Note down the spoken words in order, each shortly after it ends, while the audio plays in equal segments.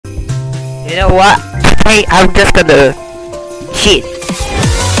You know what? Hey, I'm just gonna cheat.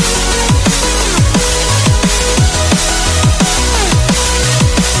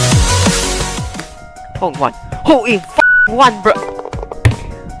 Hole in one. Hole in one, bro.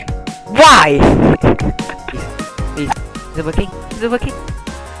 Why? Please. Is it working? Is it working?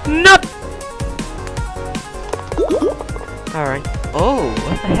 No! Alright. Oh,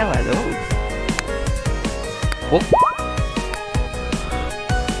 what the hell are those? Whoop.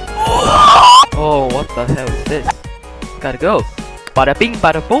 Oh, what the hell is this? Gotta go. Bada bing,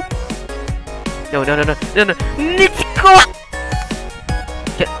 bada boom. No. Let's go!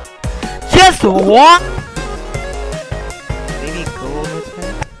 Just one! Maybe go over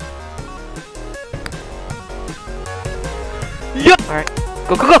there? Yup! Alright.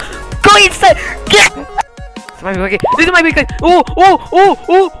 Go! Go inside! Get! This might be working. This might be working. Oh!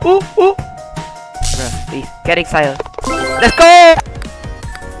 Bruh, please. Get excited. Let's go!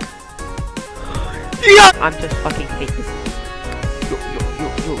 Yeah! I'm just fucking hate this.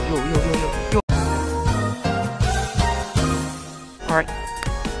 Yo.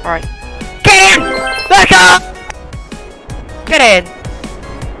 Alright. Get in! Let's go! Get in!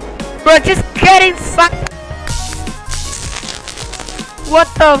 Bro, just get inside! What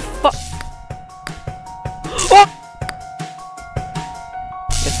the fuck? Oh!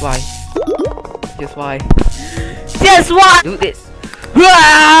 Just why? Do this.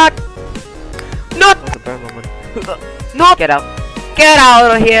 Not the burn moment. No! Get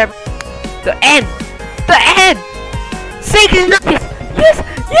out of here! The end! Sacred nuggets!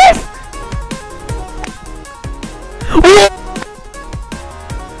 Yes!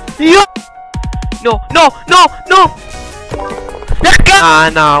 No! Let's go!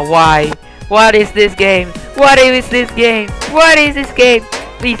 No, why? What is this game?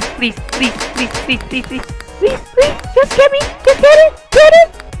 Please, just get me! Get it!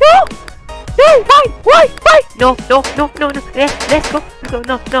 No, why? No, let's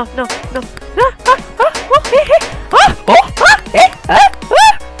go, no.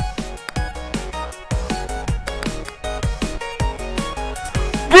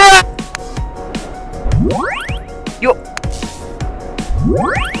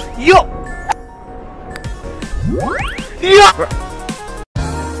 Yo!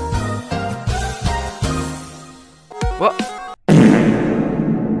 What?